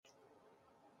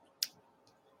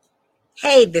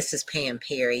Hey, this is Pam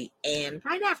Perry, and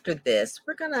right after this,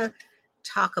 we're going to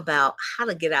talk about how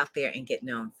to get out there and get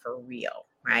known for real,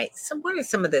 right? So, what are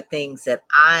some of the things that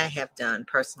I have done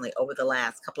personally over the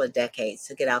last couple of decades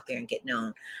to get out there and get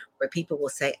known, where people will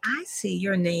say, I see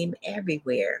your name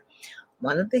everywhere?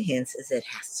 One of the hints is it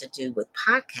has to do with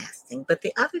podcasting, but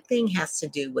the other thing has to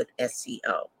do with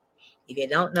SEO. If you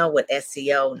don't know what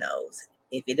SEO knows,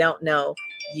 if you don't know,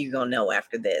 you're going to know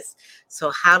after this. So,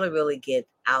 how to really get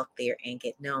out there and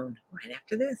get known right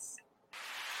after this.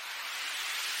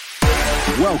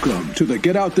 Welcome to the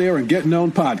Get Out There and Get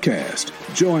Known podcast.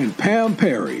 Join Pam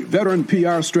Perry, veteran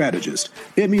PR strategist,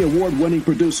 Emmy award-winning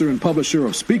producer and publisher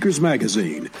of Speakers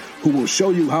Magazine, who will show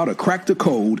you how to crack the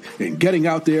code in getting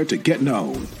out there to get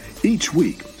known. Each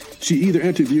week, she either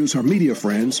interviews her media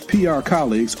friends, PR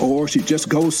colleagues, or she just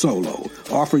goes solo,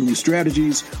 offering you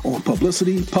strategies on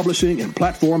publicity, publishing, and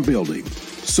platform building.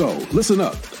 So listen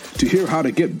up to hear how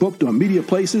to get booked on media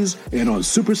places and on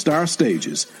superstar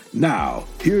stages. Now,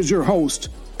 here's your host,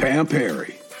 Pam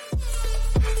Perry.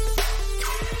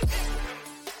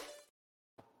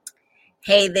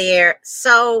 Hey there.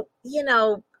 So,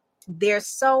 there's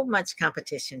so much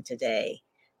competition today.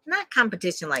 Not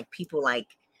competition like people like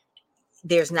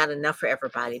there's not enough for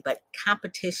everybody, but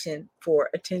competition for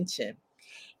attention.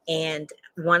 And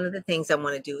one of the things I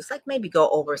want to do is maybe go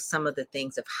over some of the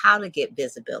things of how to get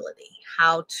visibility,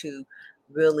 how to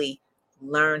really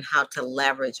learn how to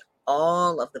leverage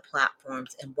all of the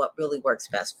platforms and what really works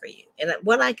best for you. And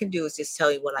what I can do is just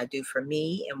tell you what I do for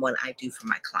me and what I do for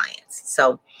my clients.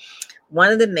 So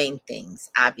one of the main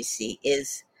things, obviously,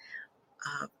 is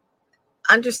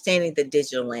understanding the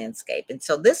digital landscape. And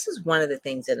so this is one of the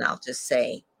things that I'll just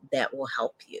say that will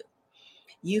help you.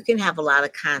 You can have a lot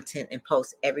of content and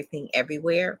post everything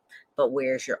everywhere, but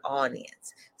where's your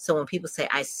audience? So when people say,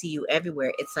 I see you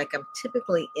everywhere, it's like I'm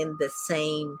typically in the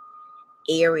same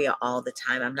area all the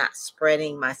time. I'm not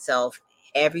spreading myself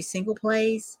every single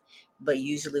place, but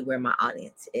usually where my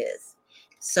audience is.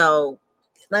 So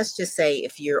let's just say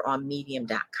if you're on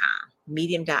medium.com,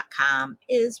 medium.com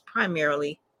is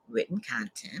primarily written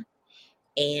content,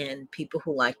 and people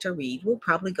who like to read will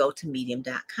probably go to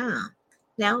medium.com.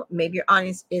 Now, maybe your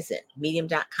audience isn't.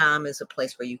 Medium.com is a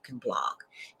place where you can blog,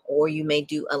 or you may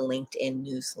do a LinkedIn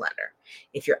newsletter.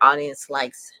 If your audience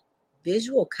likes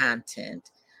visual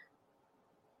content,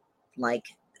 like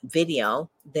video,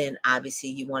 then obviously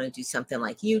you want to do something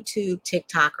like YouTube,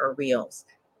 TikTok, or Reels,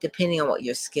 depending on what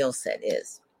your skill set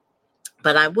is.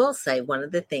 But I will say one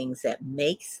of the things that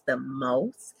makes the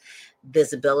most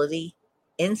visibility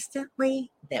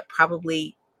instantly, that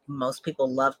probably most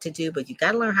people love to do, but you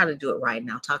got to learn how to do it right. And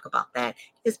I'll talk about that,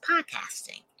 is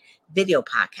podcasting, video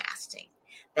podcasting.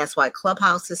 That's why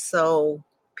Clubhouse is so,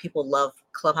 people love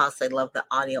Clubhouse. They love the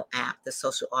audio app, the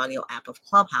social audio app of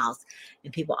Clubhouse.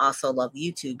 And people also love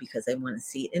YouTube because they want to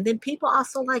see it. And then people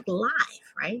also like live,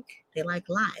 right? They like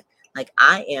live. Like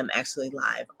I am actually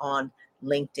live on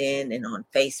LinkedIn and on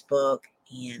Facebook.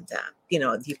 And,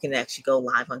 you can actually go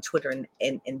live on Twitter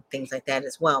and things like that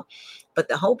as well. But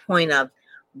the whole point of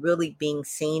really being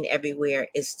seen everywhere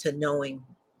is to knowing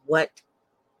what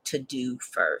to do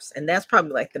first. And that's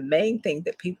probably like the main thing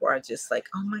that people are just like,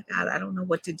 oh my God, I don't know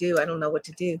what to do. I don't know what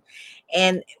to do.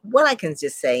 And what I can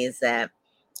just say is that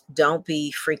don't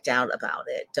be freaked out about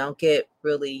it. Don't get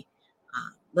really,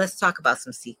 let's talk about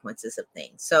some sequences of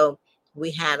things. So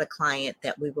we had a client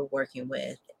that we were working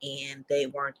with and they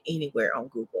weren't anywhere on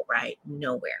Google, right?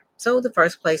 Nowhere. So the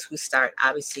first place we start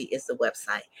obviously is the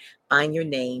website,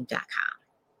 buyingyourname.com.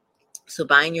 So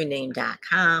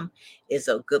buyingyourname.com is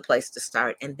a good place to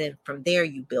start. And then from there,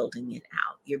 you're building it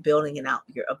out. You're building it out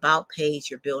your about page.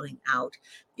 You're building out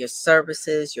your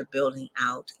services. You're building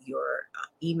out your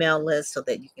email list so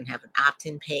that you can have an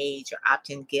opt-in page or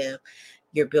opt-in give.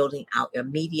 You're building out your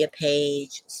media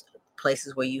page,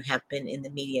 places where you have been in the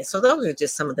media. So those are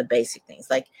just some of the basic things.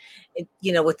 Like,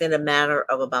 within a matter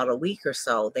of about a week or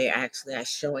so, they actually are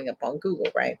showing up on Google,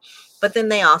 right? But then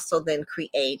they also then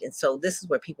create. And so this is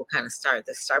where people kind of start.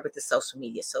 They start with the social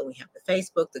media. So we have the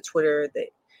Facebook, the Twitter, the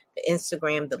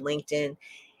Instagram, the LinkedIn,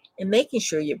 and making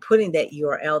sure you're putting that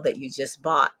URL that you just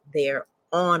bought there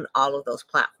on all of those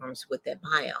platforms with that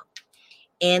bio.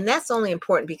 And that's only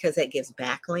important because that gives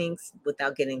backlinks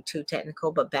without getting too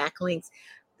technical, but backlinks,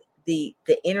 the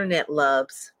internet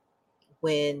loves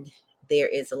when there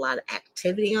is a lot of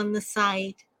activity on the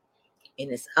site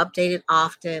and it's updated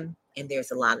often and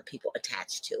there's a lot of people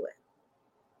attached to it.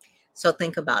 So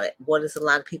think about it. What is a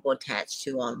lot of people attached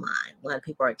to online? A lot of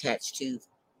people are attached to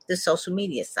the social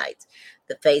media sites,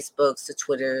 the Facebooks, the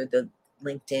Twitter, the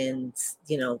LinkedIn,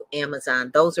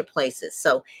 Amazon, those are places.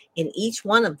 So in each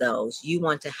one of those, you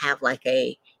want to have like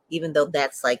even though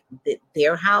that's like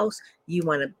their house, you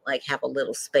want to like have a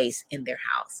little space in their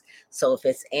house. So if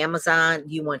it's Amazon,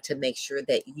 you want to make sure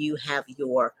that you have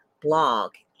your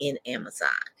blog in Amazon.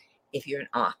 If you're an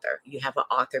author, you have an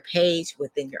author page.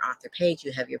 Within your author page,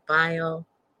 you have your bio,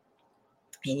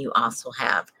 and you also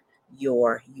have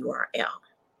your URL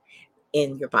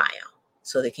in your bio,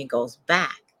 so that it goes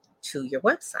back to your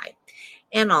website.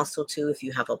 And also too, if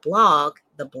you have a blog,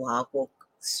 the blog will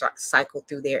cycle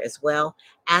through there as well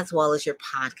as your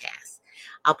podcast.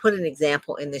 I'll put an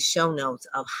example in the show notes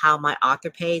of how my author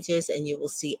page is, and you will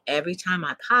see every time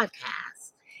I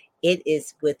podcast, it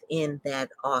is within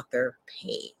that author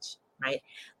page, right?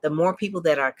 The more people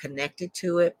that are connected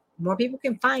to it, more people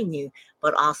can find you,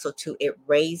 but also too, it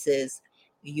raises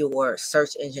your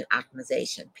search engine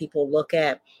optimization. People look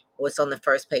at what's on the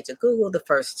first page of Google, the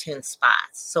first 10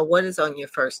 spots. So what is on your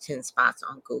first 10 spots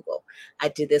on Google? I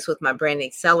did this with my branding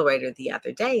accelerator the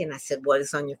other day, and I said, what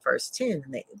is on your first 10?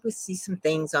 And we see some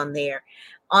things on there.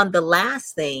 On the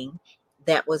last thing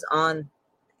that was on,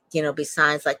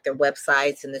 besides like their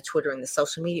websites and the Twitter and the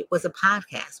social media, was a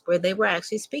podcast where they were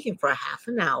actually speaking for a half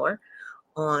an hour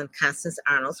on Constance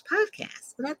Arnold's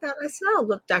podcast. And I said, oh,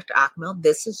 look, Dr. Akmel,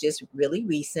 this is just really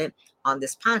recent on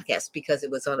this podcast because it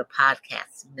was on a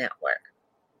podcast network.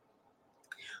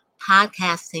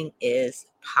 Podcasting is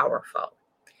powerful.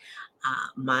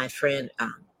 My friend,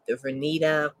 the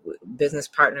Renita, business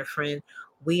partner friend,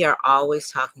 we are always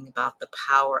talking about the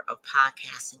power of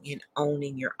podcasting and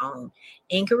owning your own.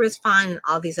 Anchor is fine, and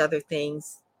all these other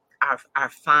things are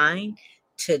fine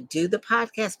to do the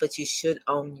podcast, but you should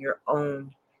own your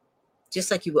own,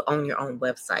 just like you would own your own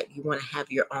website. You want to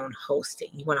have your own hosting.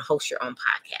 You want to host your own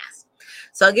podcast.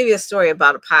 So I'll give you a story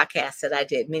about a podcast that I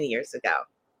did many years ago.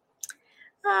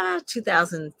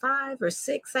 2005 or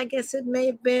 6, I guess it may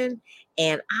have been.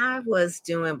 And I was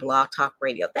doing Blog Talk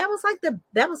Radio. That was like the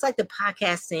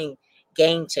podcasting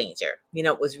game changer.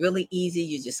 It was really easy.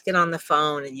 You just get on the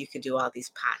phone and you could do all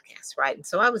these podcasts, right? And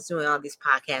so I was doing all these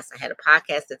podcasts. I had a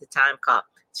podcast at the time called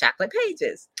Chocolate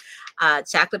Pages.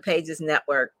 Chocolate Pages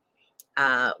Network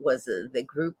was the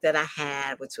group that I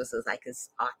had, which was like this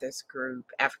authors group,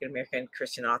 African American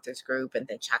Christian authors group. And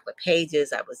then Chocolate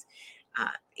Pages, I was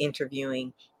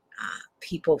interviewing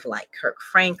people like Kirk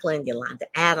Franklin, Yolanda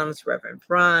Adams, Reverend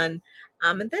Brunn.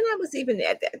 And then I was even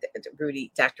at Dr. Rudy,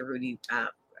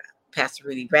 Pastor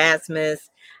Rudy Rasmus,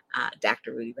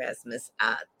 Dr. Rudy Rasmus,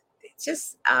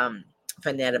 just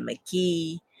Vanetta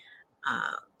McGee,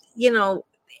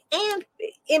 and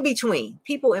in between,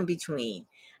 people in between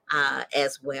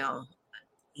as well,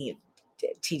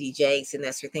 TD Jakes and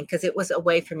that sort of thing, because it was a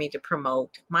way for me to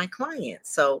promote my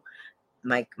clients. So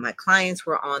my clients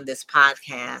were on this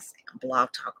podcast, Blog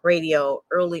Talk Radio,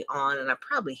 early on, and I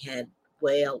probably had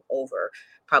well over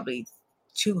probably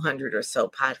 200 or so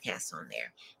podcasts on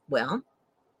there. Well,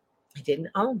 I didn't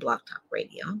own Blog Talk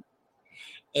Radio.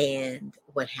 And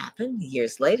what happened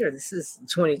years later, this is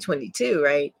 2022,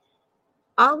 right?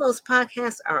 All those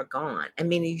podcasts are gone. I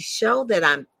mean, you show that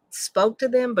I spoke to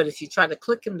them, but if you try to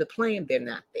click them to play them, they're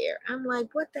not there. I'm like,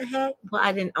 what the heck? Well,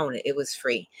 I didn't own it. It was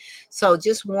free. So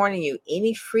just warning you,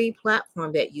 any free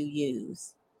platform that you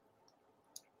use,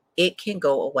 it can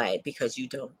go away because you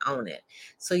don't own it.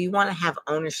 So you want to have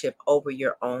ownership over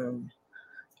your own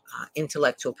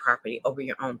intellectual property, over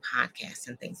your own podcasts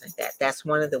and things like that. That's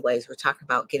one of the ways we're talking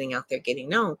about getting out there, getting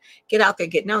known. Get out there,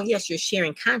 get known. Yes, you're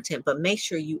sharing content, but make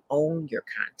sure you own your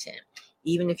content.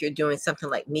 Even if you're doing something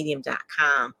like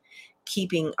medium.com,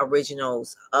 keeping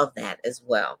originals of that as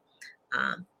well.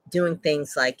 Doing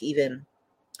things like even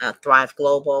Thrive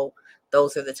Global.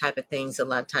 Those are the type of things a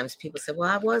lot of times people say, well,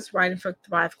 I was writing for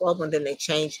Thrive Global, and then they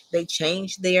change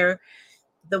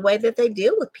the way that they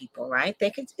deal with people, right?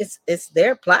 It's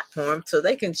their platform, so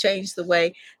they can change the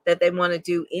way that they want to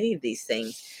do any of these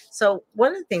things. So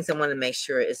one of the things I want to make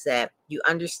sure is that you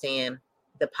understand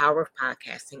the power of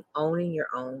podcasting, owning your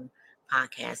own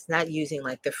podcast, not using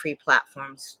like the free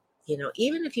platforms.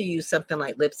 Even if you use something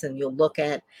like Libsyn, you'll look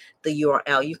at the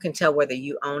URL. You can tell whether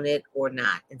you own it or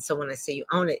not. And so when I say you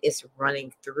own it, it's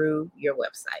running through your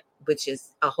website, which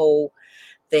is a whole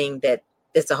thing that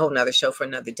it's a whole nother show for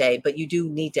another day. But you do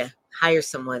need to hire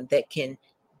someone that can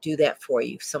do that for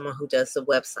you. Someone who does the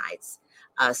websites,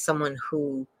 someone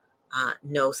who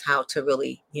knows how to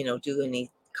really, do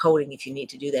any coding if you need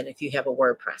to do that, if you have a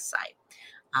WordPress site.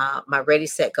 My Ready,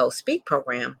 Set, Go, Speak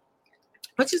program,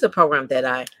 which is a program that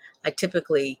I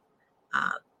typically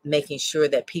making sure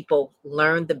that people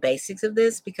learn the basics of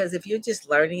this, because if you're just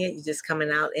learning it, you're just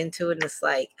coming out into it and it's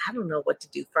like, I don't know what to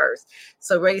do first.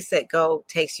 So Ready, Set, Go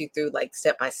takes you through like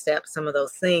step by step some of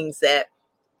those things that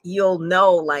you'll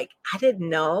know, like, I didn't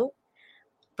know,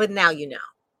 but now you know.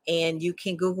 And you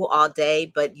can Google all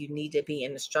day, but you need to be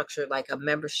in a structure like a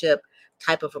membership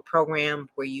type of a program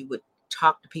where you would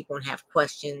talk to people and have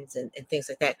questions and things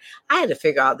like that. I had to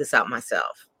figure all this out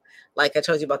myself. Like I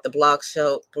told you about the blog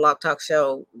talk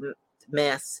show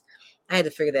mess. I had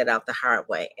to figure that out the hard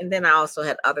way. And then I also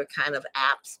had other kind of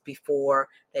apps before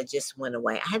that just went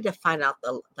away. I had to find out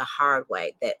the hard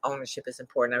way that ownership is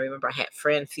important. I remember I had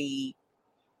FriendFeed.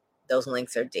 Those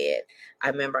links are dead. I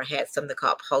remember I had something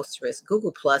called Posterous.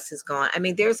 Google Plus is gone. I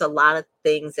mean, there's a lot of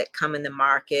things that come in the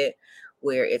market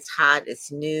where it's hot,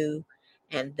 it's new,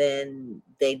 and then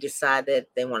they decide that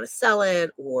they want to sell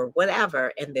it or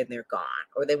whatever, and then they're gone.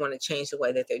 Or they want to change the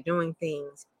way that they're doing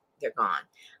things, they're gone.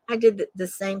 I did the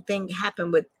same thing happen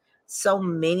with so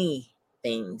many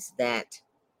things that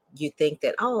you think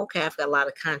that, oh, okay, I've got a lot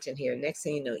of content here. Next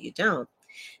thing you know, you don't.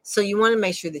 So you want to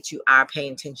make sure that you are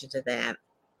paying attention to that.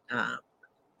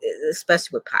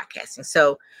 Especially with podcasting.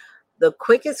 So the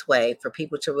quickest way for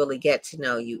people to really get to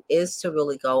know you is to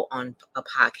really go on a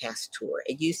podcast tour.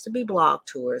 It used to be blog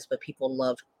tours, but people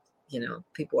love,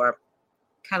 people are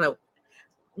kind of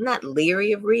not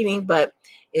leery of reading, but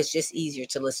it's just easier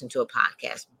to listen to a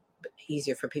podcast,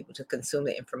 easier for people to consume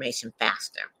the information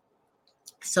faster.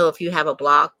 So if you have a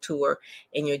blog tour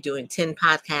and you're doing 10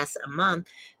 podcasts a month,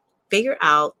 figure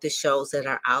out the shows that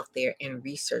are out there and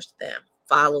research them,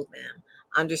 follow them,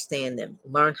 understand them,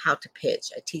 learn how to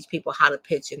pitch. I teach people how to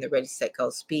pitch in the Ready, Set, Go,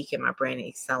 Speak in my Branding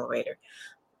Accelerator.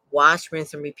 Watch,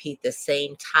 rinse, and repeat the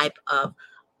same type of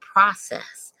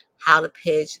process. How to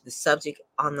pitch, the subject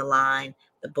on the line,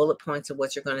 the bullet points of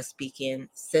what you're going to speak in,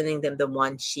 sending them the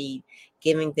one sheet,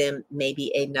 giving them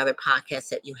maybe another podcast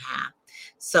that you have.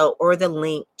 So, or the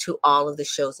link to all of the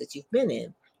shows that you've been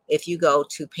in. If you go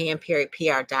to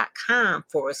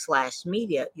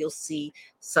PamPerryPR.com/media, you'll see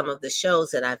some of the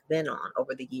shows that I've been on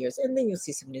over the years. And then you'll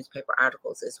see some newspaper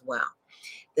articles as well.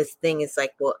 This thing is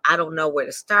like, well, I don't know where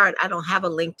to start. I don't have a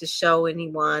link to show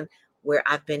anyone where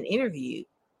I've been interviewed.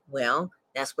 Well,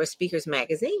 that's where Speakers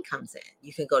Magazine comes in.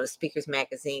 You can go to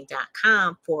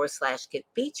speakersmagazine.com/get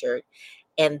featured.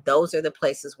 And those are the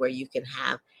places where you can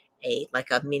have a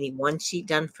mini one sheet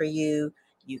done for you.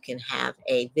 You can have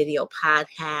a video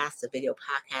podcast. The video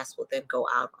podcast will then go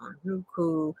out on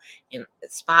Roku and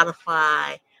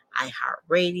Spotify,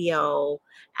 iHeartRadio,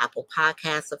 Apple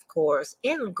Podcasts, of course,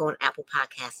 and it'll go on Apple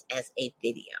Podcasts as a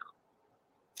video.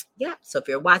 Yeah, so if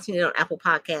you're watching it on Apple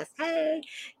Podcasts, hey,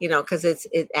 because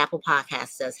Apple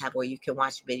Podcasts does have where you can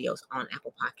watch videos on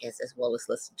Apple Podcasts as well as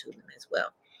listen to them as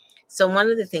well. So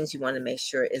one of the things you want to make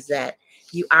sure is that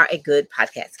you are a good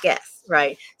podcast guest,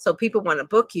 right? So people want to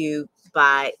book you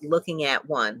by looking at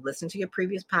listen to your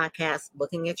previous podcast,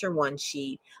 looking at your one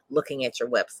sheet, looking at your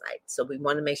website. So we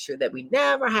want to make sure that we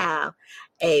never have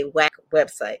a whack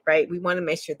website, right? We want to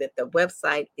make sure that the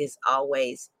website is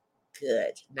always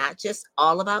good, not just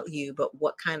all about you, but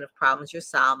what kind of problems you're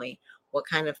solving, what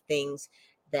kind of things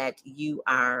that you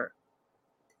are,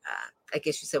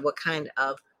 what kind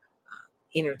of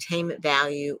entertainment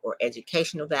value or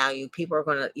educational value. People are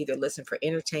going to either listen for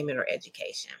entertainment or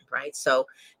education, right? So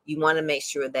you want to make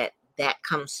sure that that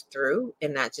comes through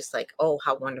and not just like, oh,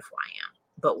 how wonderful I am,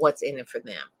 but what's in it for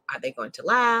them. Are they going to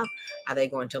laugh? Are they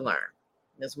going to learn?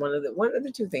 That's one of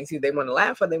the two things. Either they want to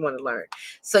laugh or they want to learn.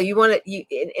 So and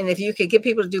if you could get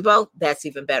people to do both, that's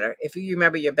even better. If you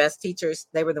remember your best teachers,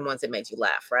 they were the ones that made you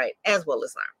laugh, right? As well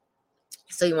as learn.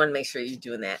 So you want to make sure you're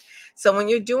doing that. So when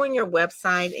you're doing your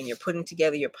website and you're putting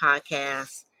together your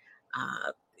podcast,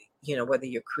 whether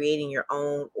you're creating your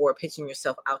own or pitching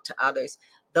yourself out to others,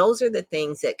 those are the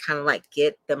things that kind of like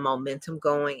get the momentum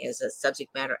going as a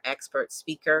subject matter expert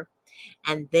speaker.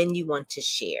 And then you want to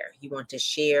share. You want to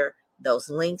share those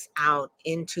links out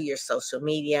into your social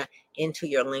media, into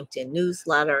your LinkedIn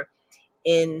newsletter,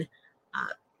 in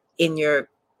your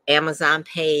Amazon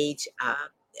page.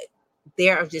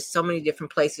 There are just so many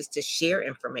different places to share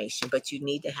information, but you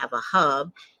need to have a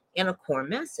hub and a core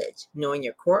message. Knowing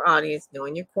your core audience,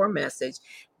 knowing your core message,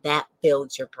 that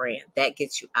builds your brand. That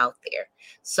gets you out there.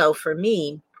 So for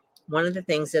me, one of the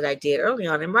things that I did early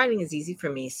on, and writing is easy for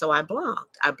me, so I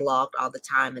blogged. I blogged all the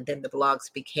time, and then the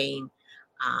blogs became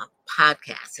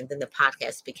podcasts, and then the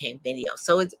podcast became video.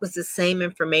 So it was the same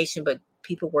information, but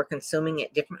people were consuming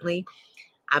it differently.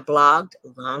 I blogged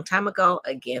a long time ago.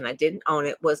 Again, I didn't own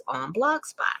it, was on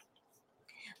Blogspot.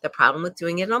 The problem with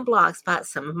doing it on Blogspot,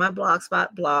 some of my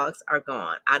Blogspot blogs are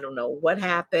gone. I don't know what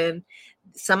happened.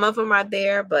 Some of them are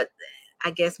there, but I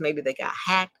guess maybe they got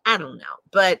hacked. I don't know.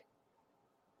 But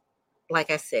like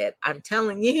I said, I'm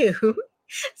telling you,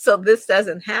 so this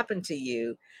doesn't happen to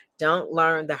you. Don't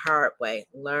learn the hard way.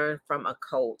 Learn from a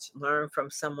coach. Learn from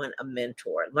someone, a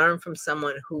mentor. Learn from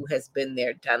someone who has been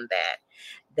there, done that.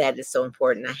 That is so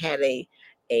important. I had a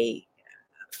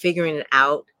figuring it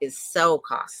out is so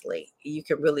costly. You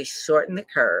can really shorten the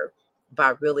curve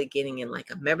by really getting in like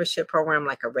a membership program,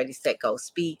 like a Ready, Set, Go,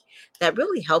 Speak, that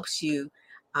really helps you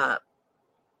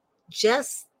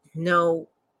just know,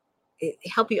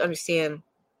 help you understand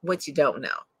what you don't know,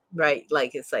 right?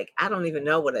 Like, it's like, I don't even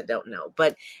know what I don't know,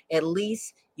 but at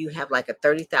least you have like a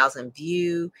 30,000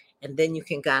 view, and then you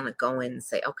can kind of go in and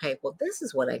say, okay, well, this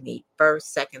is what I need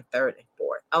first, second, third, and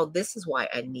fourth. Oh, this is why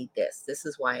I need this. This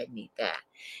is why I need that.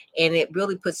 And it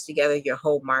really puts together your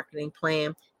whole marketing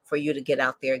plan for you to get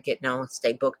out there, get known,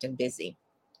 stay booked and busy.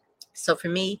 So for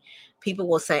me, people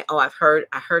will say, oh, I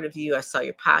heard of you. I saw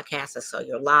your podcast. I saw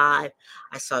your live.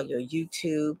 I saw your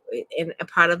YouTube. And a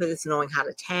part of it is knowing how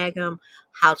to tag them,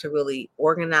 how to really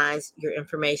organize your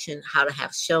information, how to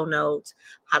have show notes,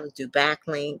 how to do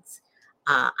backlinks,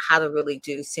 how to really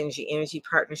do synergy energy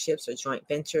partnerships or joint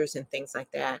ventures and things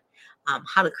like that.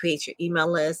 How to create your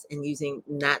email list and using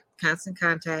not Constant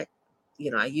Contact.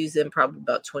 I used them probably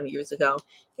about 20 years ago.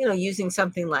 Using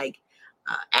something like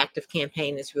Active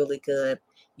Campaign is really good.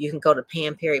 You can go to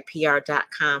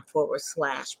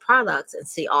pamperrypr.com/products and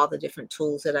see all the different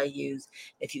tools that I use.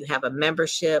 If you have a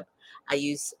membership, I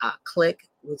use Click,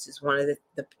 which is one of the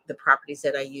properties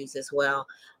that I use as well.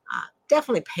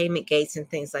 Definitely payment gates and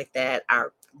things like that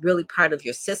are really part of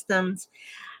your systems.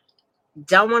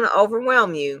 Don't want to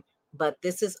overwhelm you, but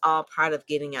this is all part of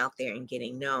getting out there and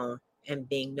getting known and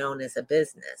being known as a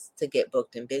business to get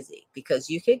booked and busy, because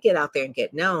you could get out there and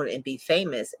get known and be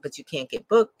famous, but you can't get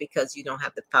booked because you don't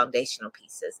have the foundational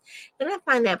pieces. And I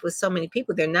find that with so many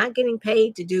people, they're not getting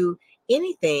paid to do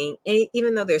anything,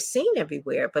 even though they're seen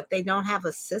everywhere, but they don't have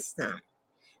a system.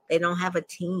 They don't have a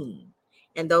team.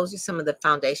 And those are some of the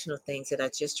foundational things that I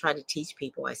just try to teach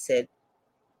people. I said,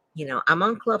 I'm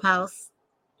on Clubhouse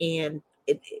and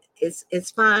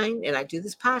it's fine. And I do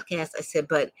this podcast. I said,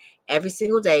 but every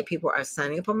single day, people are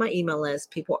signing up on my email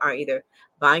list. People are either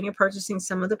buying or purchasing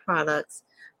some of the products,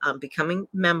 becoming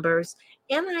members,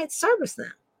 and I service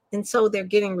them. And so they're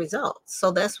getting results.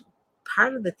 So that's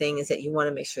part of the thing, is that you want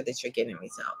to make sure that you're getting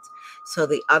results. So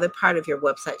the other part of your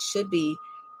website should be,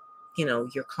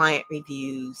 your client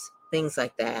reviews, things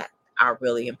like that are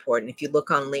really important. If you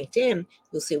look on LinkedIn,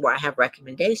 you'll see where I have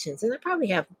recommendations, and I probably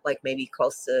have like maybe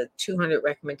close to 200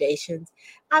 recommendations.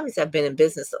 Obviously, I've been in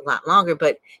business a lot longer,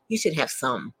 but you should have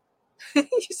some. You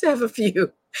should have a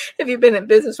few. If you've been in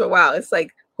business for a while, it's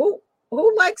like, who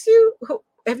likes you?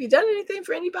 Have you done anything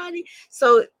for anybody?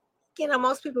 So,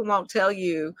 most people won't tell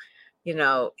you,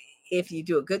 if you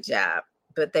do a good job,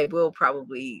 but they will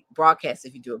probably broadcast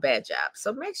if you do a bad job.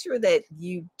 So make sure that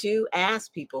you do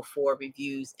ask people for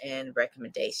reviews and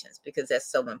recommendations, because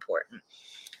that's so important.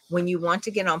 When you want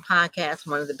to get on podcasts,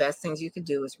 one of the best things you can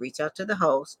do is reach out to the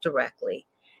host directly.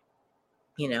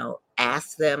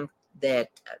 Ask them that,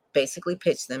 basically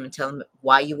pitch them and tell them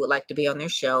why you would like to be on their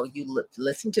show. You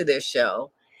listen to their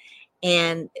show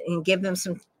and give them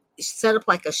set up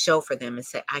like a show for them and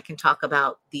say, I can talk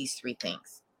about these 3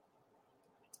 things.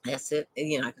 That's it.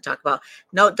 I can talk about,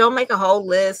 no, don't make a whole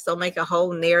list. Don't make a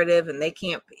whole narrative, and they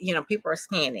can't, people are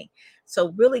scanning.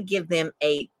 So really give them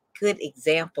a good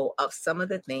example of some of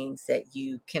the things that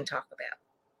you can talk about.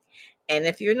 And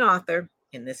if you're an author,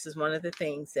 and this is one of the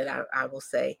things that I will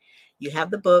say, you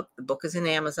have the book is in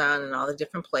Amazon and all the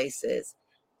different places.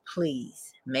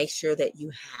 Please make sure that you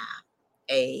have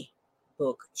a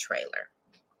book trailer.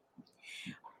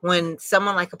 When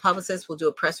someone like a publicist will do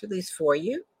a press release for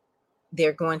you,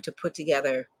 they're going to put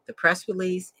together the press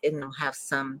release, and it'll have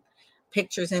some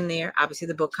pictures in there, obviously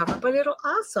the book cover, but it'll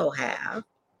also have,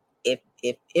 if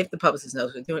the publicist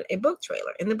knows we're doing, a book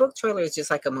trailer. And the book trailer is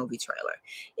just like a movie trailer.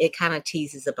 It kind of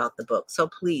teases about the book. So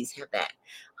please have that.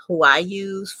 Who I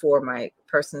use for my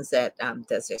persons that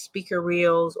does their speaker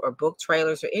reels or book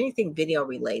trailers or anything video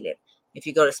related. If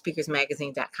you go to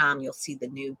speakersmagazine.com, you'll see the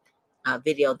new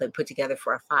video they put together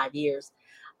for our 5 years.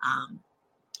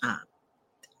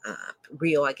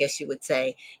 Reel, I guess you would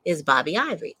say, is Bobby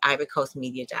Ivory,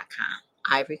 ivorycoastmedia.com.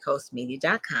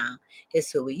 ivorycoastmedia.com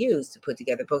is who we use to put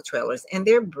together book trailers, and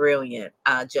they're brilliant.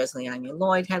 Judge Leonia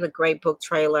Lloyd had a great book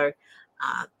trailer.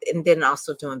 And then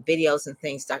also doing videos and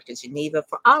things. Dr. Geneva,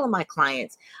 for all of my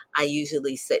clients, I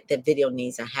usually set the video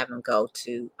needs. I have them go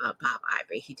to Bob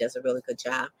Ivory. He does a really good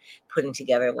job putting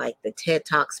together like the TED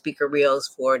Talk speaker reels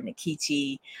for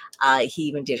Nikichi. He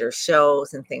even did her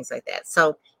shows and things like that.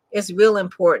 So it's real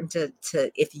important to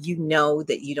if you know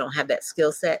that you don't have that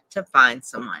skill set, to find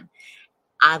someone.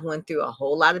 I went through a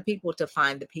whole lot of people to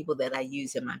find the people that I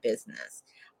use in my business,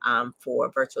 for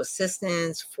virtual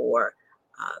assistants, for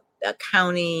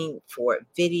accounting, for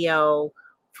video,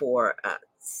 for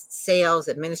sales,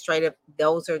 administrative.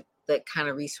 Those are the kind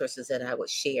of resources that I would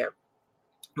share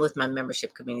with my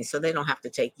membership community, so they don't have to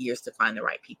take years to find the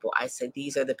right people. I said,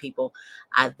 these are the people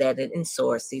I've vetted and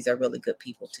sourced. These are really good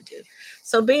people to do.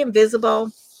 So being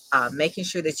visible, making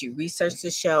sure that you research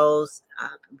the shows,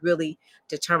 really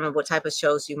determine what type of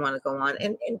shows you want to go on.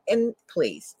 And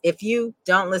please, if you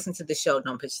don't listen to the show,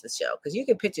 don't pitch the show, because you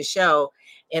can pitch a show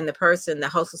and the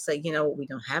host will say, you know, we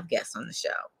don't have guests on the show.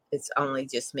 It's only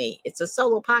just me. It's a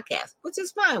solo podcast, which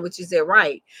is fine, which is their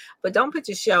right. But don't put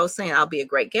your show saying I'll be a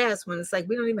great guest when it's like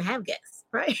we don't even have guests,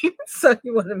 right? So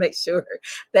you want to make sure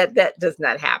that that does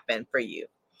not happen for you.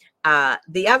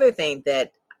 The other thing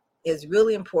that is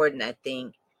really important, I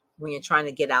think, when you're trying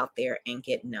to get out there and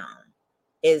get known,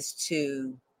 is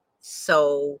to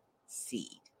sow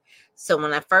seed. So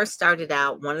when I first started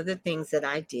out, one of the things that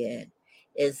I did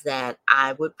is that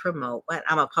I would promote. Well,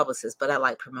 I'm a publicist, but I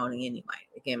like promoting anyway.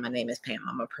 Again, my name is Pam.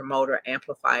 I'm a promoter,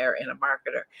 amplifier, and a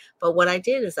marketer. But what I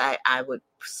did is I would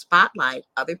spotlight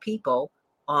other people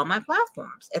on my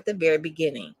platforms at the very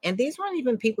beginning. And these weren't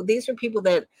even people, these were people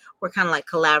that were kind of like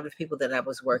collaborative people that I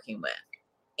was working with.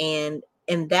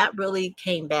 And that really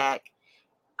came back.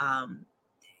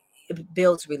 It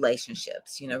builds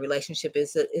relationships. You know, relationship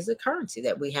is a currency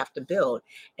that we have to build.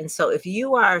 And so if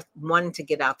you are wanting to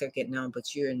get out there, get known,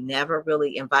 but you're never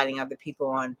really inviting other people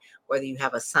on, whether you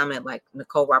have a summit like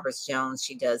Nicole Roberts Jones,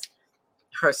 she does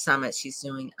her summit. She's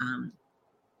doing,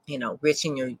 Rich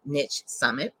in Your Niche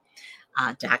Summit.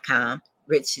 .com,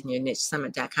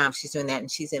 richinyournichesummit.com. She's doing that,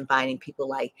 and she's inviting people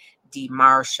like Dee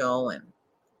Marshall and,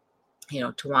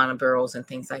 Tawana Burrows and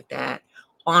things like that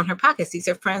on her podcast. These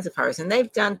are friends of hers, and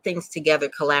they've done things together,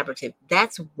 collaborative.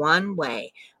 That's one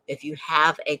way. If you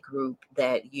have a group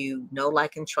that you know,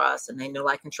 like, and trust, and they know,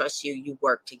 like, and trust you, you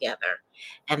work together,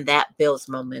 and that builds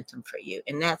momentum for you.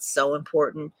 And that's so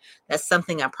important. That's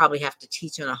something I probably have to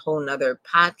teach on a whole nother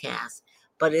podcast.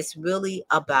 But it's really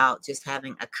about just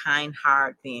having a kind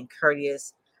heart, being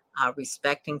courteous,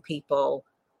 respecting people,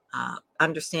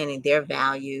 understanding their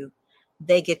value.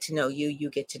 They get to know you,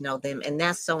 you get to know them. And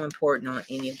that's so important on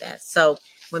any of that. So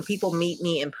when people meet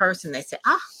me in person, they say,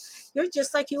 you're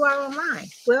just like you are online.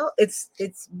 Well, it's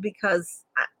because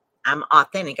I'm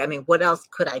authentic. I mean, what else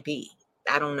could I be?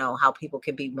 I don't know how people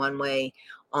can be one way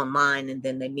online and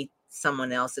then they meet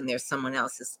someone else and there's someone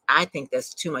else. I think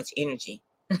that's too much energy.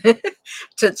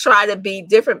 To try to be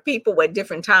different people at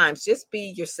different times. Just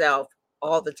be yourself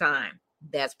all the time.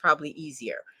 That's probably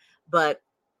easier. But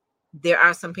there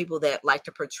are some people that like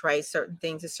to portray certain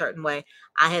things a certain way.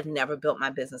 I have never built my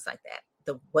business like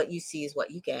that. What you see is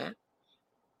what you get.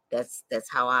 That's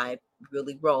how I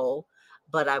really roll.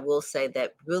 But I will say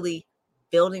that really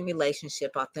building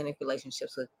authentic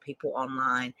relationships with people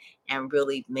online, and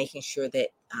really making sure that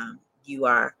you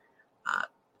are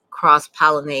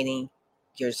cross-pollinating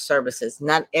your services.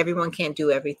 Not everyone can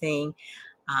do everything.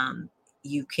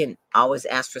 You can always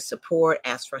ask for support,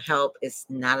 ask for help. It's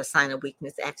not a sign of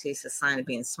weakness. Actually, it's a sign of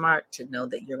being smart, to know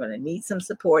that you're going to need some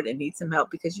support and need some help,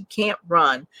 because you can't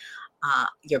run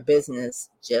your business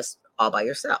just all by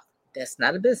yourself. That's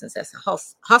not a business. That's a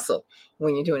hustle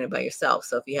when you're doing it by yourself.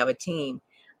 So if you have a team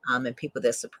and people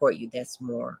that support you, that's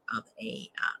more of a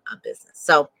business.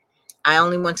 So I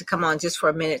only want to come on just for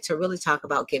a minute to really talk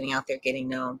about getting out there, getting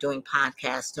known, doing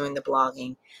podcasts, doing the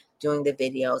blogging, doing the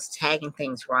videos, tagging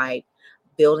things right,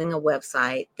 building a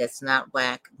website that's not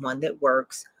whack, one that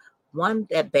works, one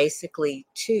that basically,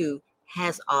 too,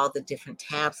 has all the different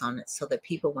tabs on it, so that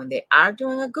people, when they are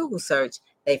doing a Google search,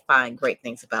 they find great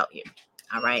things about you.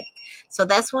 All right. So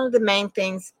that's one of the main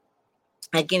things.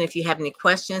 Again, if you have any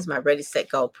questions, my Ready, Set,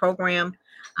 Go program,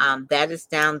 that is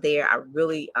down there. I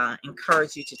really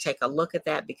encourage you to take a look at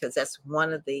that, because that's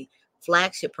one of the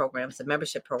flagship programs, the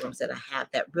membership programs that I have,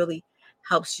 that really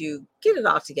helps you get it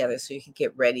all together so you can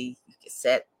get ready, you can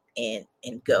set and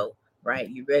go, right?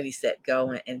 You ready, set,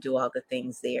 go, and do all the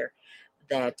things there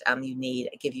that you need.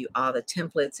 I give you all the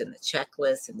templates and the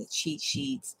checklists and the cheat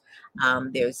sheets.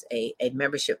 There's a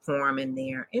membership form in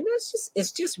there, and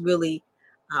it's just really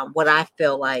what I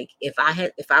feel like if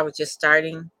I were just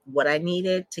starting, what I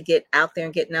needed to get out there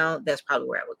and get known, that's probably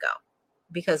where I would go.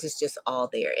 because it's just all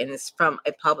there. And it's from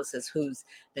a publicist who's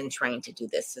been trained to do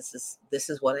this. This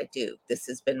is what I do. This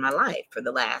has been my life for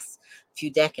the last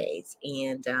few decades.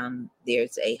 And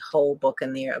there's a whole book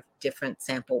in there of different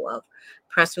sample of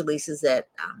press releases that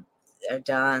are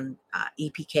done.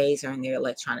 EPKs are in there,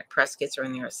 electronic press kits are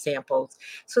in there, samples.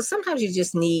 So sometimes you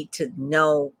just need to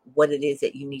know what it is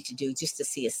that you need to do just to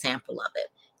see a sample of it.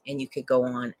 And you could go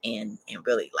on and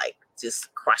really like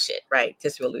just crush it, right?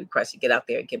 Just really crush it. Get out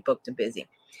there and get booked and busy.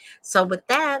 So with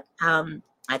that,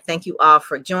 I thank you all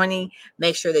for joining.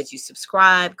 Make sure that you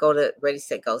subscribe. Go to Ready,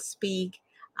 Set, Go, Speak.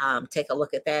 Take a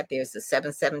look at that. There's the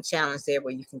 7-7 challenge there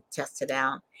where you can test it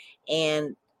out.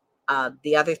 And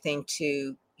the other thing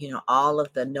too, all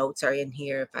of the notes are in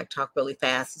here. If I talk really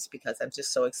fast, it's because I'm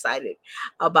just so excited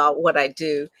about what I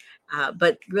do.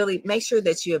 But really make sure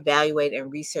that you evaluate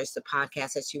and research the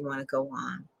podcast that you want to go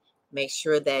on. Make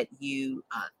sure that you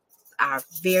are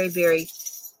very, very,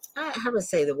 I would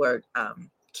say the word,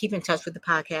 keep in touch with the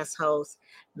podcast host.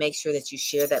 Make sure that you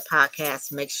share that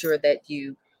podcast. Make sure that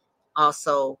you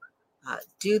also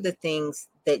do the things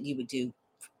that you would do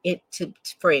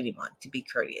for anyone, to be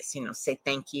courteous. Say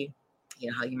thank you.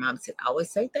 How your mom said,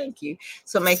 always say thank you.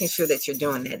 So making sure that you're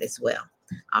doing that as well.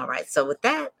 All right. So with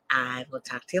that, I will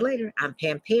talk to you later. I'm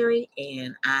Pam Perry,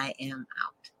 and I am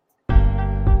out.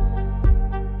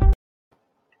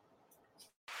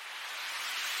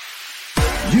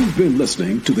 You've been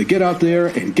listening to the Get Out There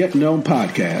and Get Known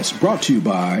podcast, brought to you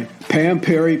by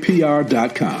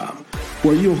PamPerryPR.com,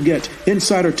 where you'll get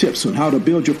insider tips on how to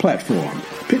build your platform,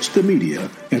 pitch the media,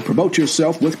 and promote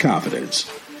yourself with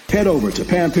confidence. Head over to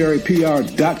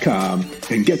PamPerryPR.com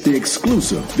and get the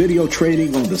exclusive video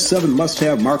training on the 7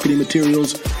 must-have marketing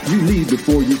materials you need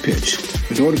before you pitch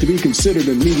in order to be considered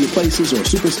in media places or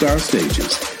superstar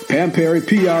stages.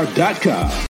 PamPerryPR.com.